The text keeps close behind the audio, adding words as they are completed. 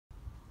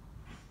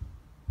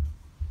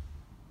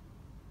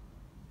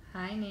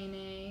Hi,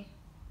 Nene.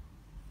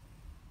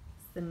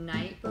 It's the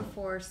night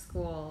before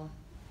school,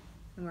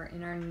 and we're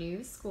in our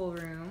new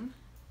schoolroom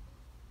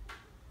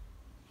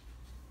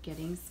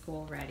getting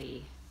school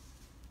ready.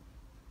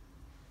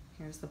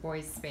 Here's the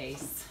boys'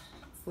 space.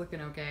 It's looking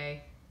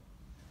okay.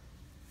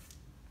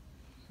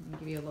 I'm gonna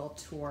give you a little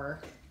tour.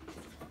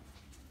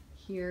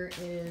 Here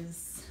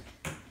is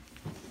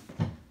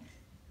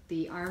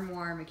the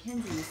armoire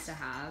Mackenzie used to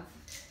have,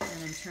 and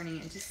I'm turning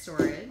it into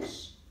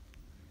storage.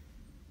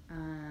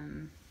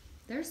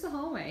 There's the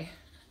hallway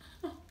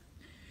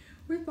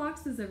with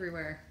boxes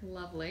everywhere.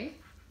 Lovely.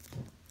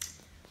 Let's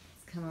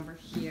come over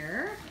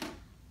here.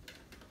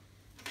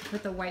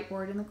 Put the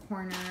whiteboard in the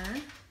corner.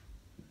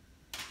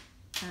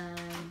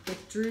 But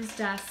Drew's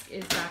desk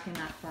is back in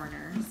that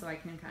corner, so I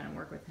can kind of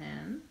work with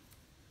him.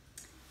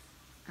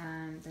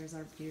 There's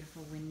our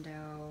beautiful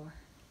window.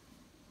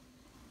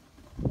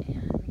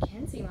 And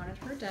Mackenzie wanted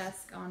her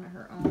desk on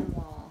her own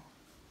wall.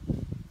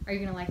 Are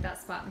you gonna like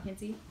that spot,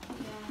 Mackenzie?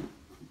 Yeah.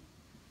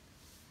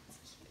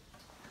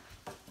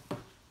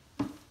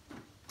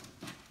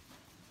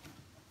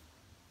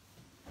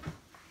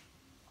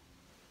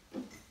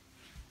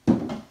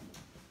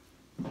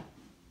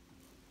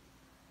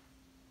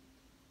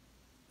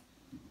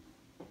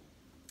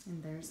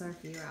 And there's our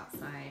view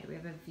outside. We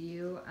have a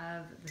view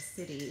of the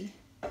city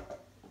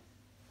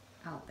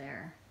out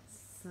there.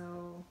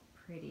 So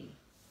pretty.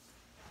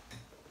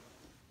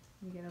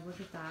 We get a look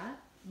at that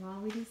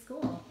while we do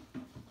school.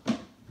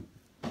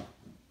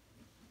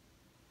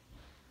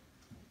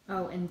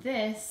 Oh, and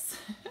this,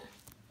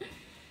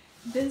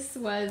 this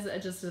was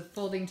just a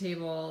folding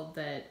table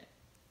that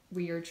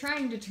we are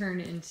trying to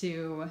turn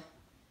into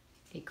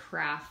a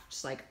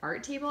craft, like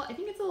art table. I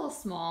think it's a little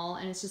small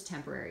and it's just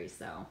temporary,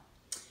 so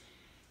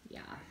yeah.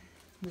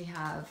 We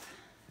have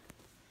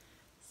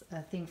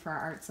a thing for our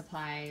art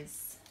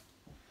supplies,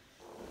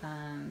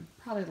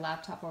 probably the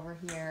laptop over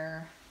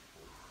here,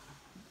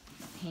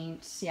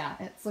 paint. Yeah,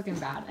 it's looking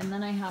bad. And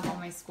then I have all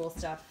my school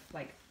stuff,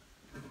 like,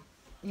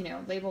 you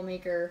know, label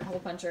maker, hole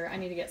puncher. I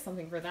need to get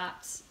something for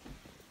that.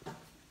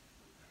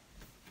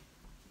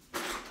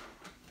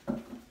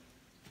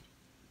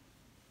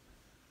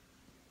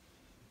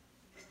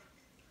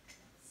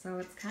 So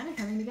it's kind of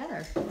coming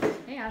together.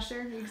 Hey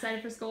Asher, you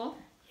excited for school?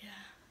 Yeah.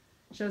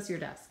 Show us your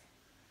desk.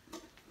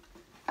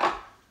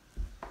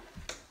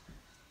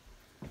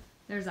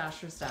 There's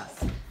Asher's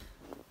desk.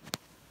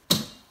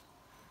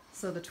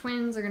 So the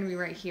twins are going to be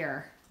right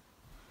here.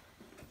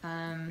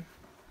 I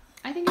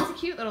think it's a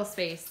cute little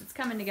space. It's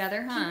coming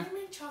together, huh? Can we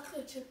make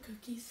chocolate chip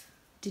cookies?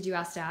 Did you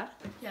ask Dad?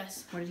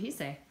 Yes. What did he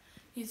say?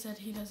 He said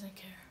he doesn't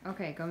care.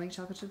 Okay, go make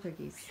chocolate chip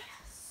cookies.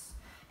 Yes.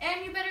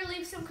 And you better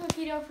leave some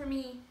cookie dough for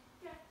me.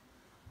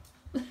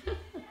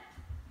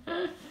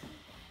 Yeah.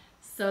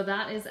 So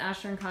that is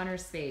Asher and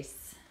Connor's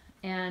space.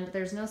 And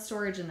there's no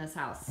storage in this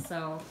house.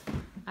 So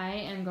I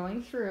am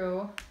going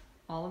through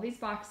all of these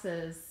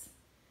boxes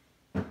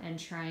and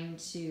trying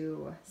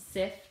to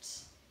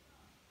sift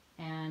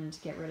and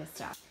get rid of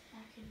stuff. I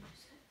can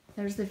use it.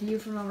 There's the view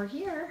from over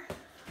here.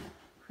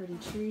 Pretty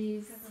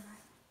trees.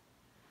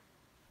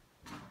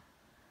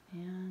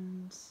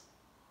 And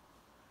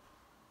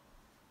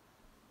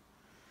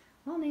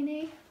well,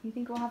 Nene, you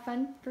think we'll have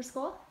fun for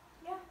school?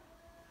 Yeah.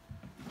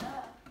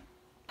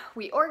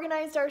 We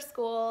organized our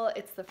school.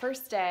 It's the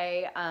first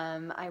day.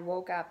 I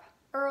woke up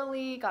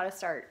early, got a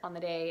start on the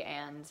day,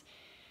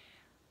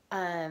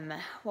 and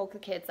woke the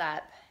kids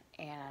up,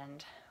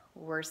 and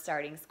we're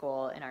starting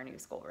school in our new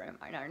schoolroom,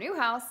 in our new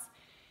house.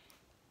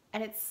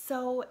 And it's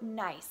so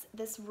nice.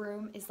 This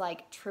room is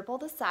like triple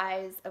the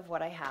size of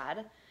what I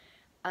had.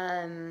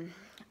 I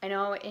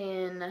know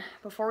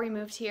before we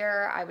moved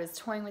here, I was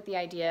toying with the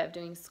idea of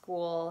doing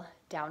school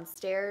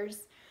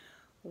downstairs.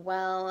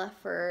 Well,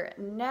 for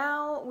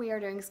now, we are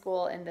doing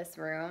school in this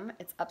room.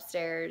 It's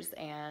upstairs,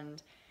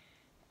 and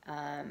I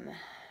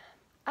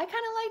kind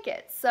of like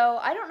it. So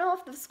I don't know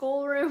if the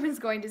schoolroom is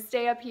going to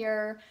stay up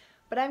here,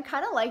 but I'm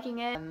kind of liking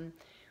it.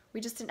 We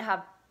just didn't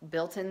have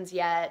built-ins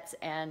yet,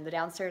 and the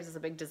downstairs is a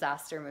big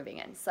disaster moving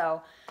in.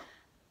 So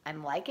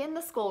I'm liking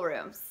the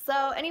schoolroom.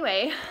 So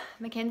anyway,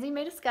 Mackenzie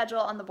made a schedule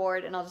on the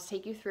board, and I'll just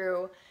take you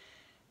through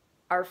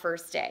our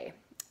first day.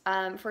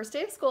 First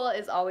day of school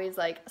is always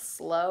like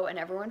slow, and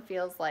everyone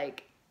feels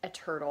like a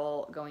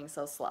turtle going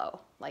so slow.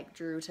 Like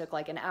Drew took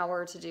like an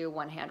hour to do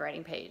one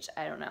handwriting page.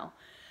 I don't know.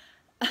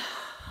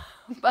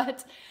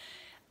 But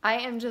I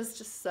am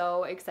just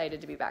so excited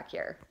to be back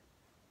here.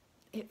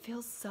 It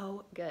feels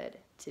so good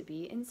to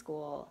be in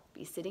school,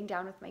 be sitting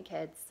down with my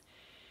kids,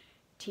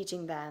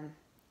 teaching them,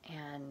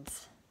 and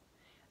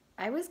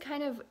I was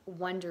kind of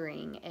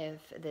wondering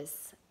if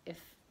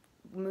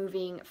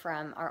moving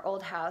from our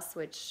old house,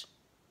 which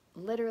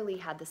literally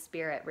had the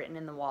Spirit written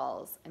in the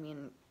walls. I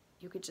mean,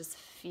 you could just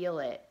feel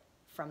it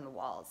from the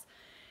walls.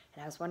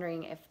 And I was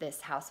wondering if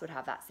this house would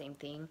have that same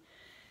thing.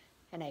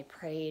 And I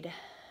prayed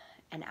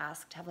and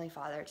asked Heavenly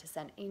Father to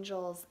send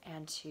angels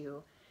and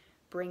to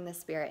bring the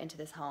Spirit into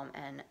this home.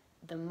 And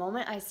the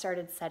moment I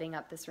started setting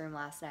up this room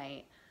last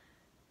night,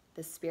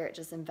 the Spirit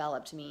just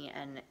enveloped me,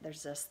 and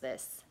there's just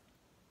this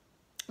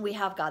we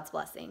have God's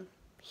blessing.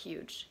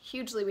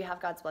 Hugely we have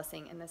God's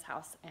blessing in this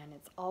house, and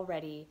it's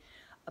already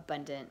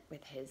abundant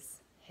with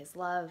his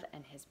love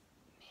and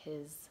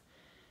his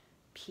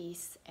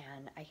peace,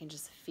 and I can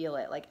just feel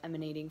it like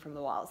emanating from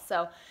the walls.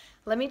 So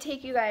let me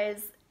take you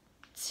guys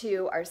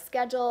to our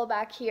schedule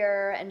back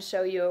here and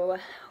show you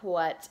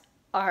what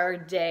our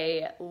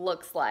day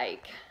looks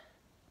like.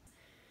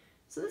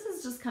 So this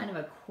is just kind of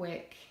a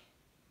quick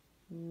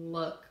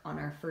look on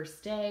our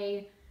first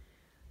day.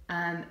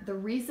 The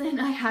reason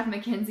I had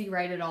Mackenzie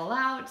write it all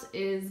out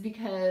is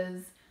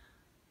because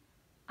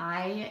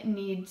I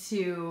need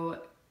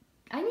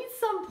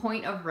some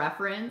point of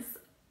reference.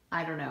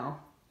 I don't know.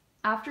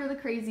 After the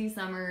crazy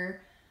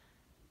summer,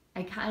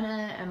 I kind of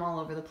am all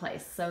over the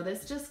place. So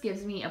this just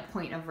gives me a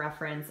point of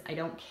reference. I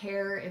don't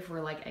care if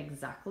we're like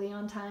exactly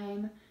on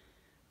time,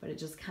 but it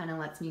just kind of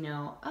lets me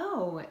know,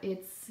 oh,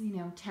 it's,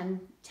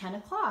 10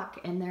 o'clock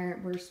and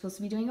we're supposed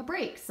to be doing a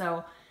break.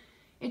 So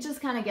it just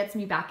kind of gets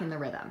me back in the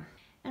rhythm.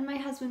 And my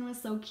husband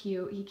was so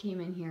cute. He came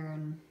in here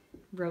and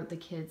wrote the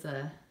kids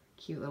a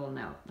cute little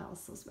note. That was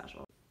so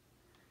special.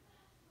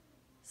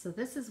 So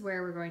this is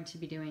where we're going to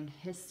be doing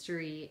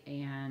history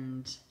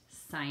and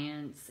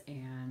science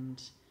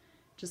and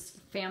just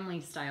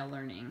family style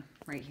learning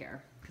right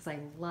here, because I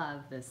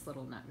love this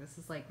little nook. This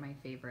is like my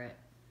favorite.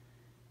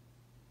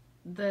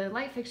 The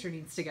light fixture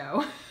needs to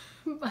go,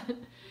 but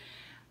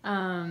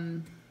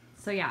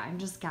so yeah, I'm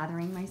just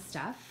gathering my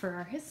stuff for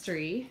our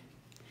history,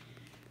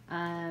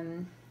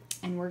 and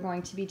we're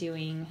going to be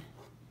doing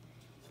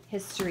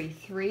history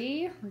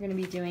 3. We're going to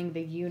be doing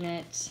the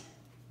unit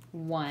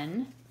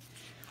 1,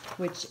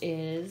 which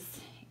is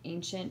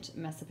ancient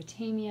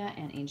Mesopotamia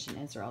and ancient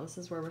Israel. This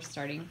is where we're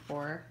starting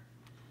for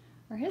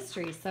our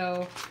history.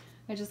 So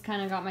I just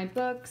kind of got my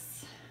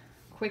books,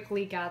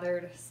 quickly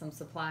gathered some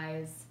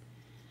supplies,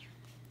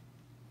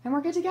 and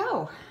we're good to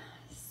go.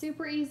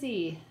 Super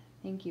easy.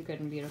 Thank you, Good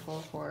and Beautiful,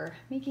 for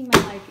making my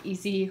life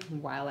easy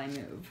while I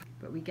move.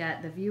 But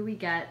the view we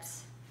get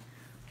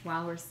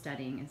while we're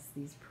studying is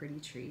these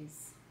pretty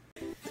trees.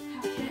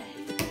 Okay.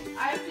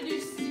 I have to do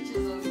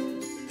stitches on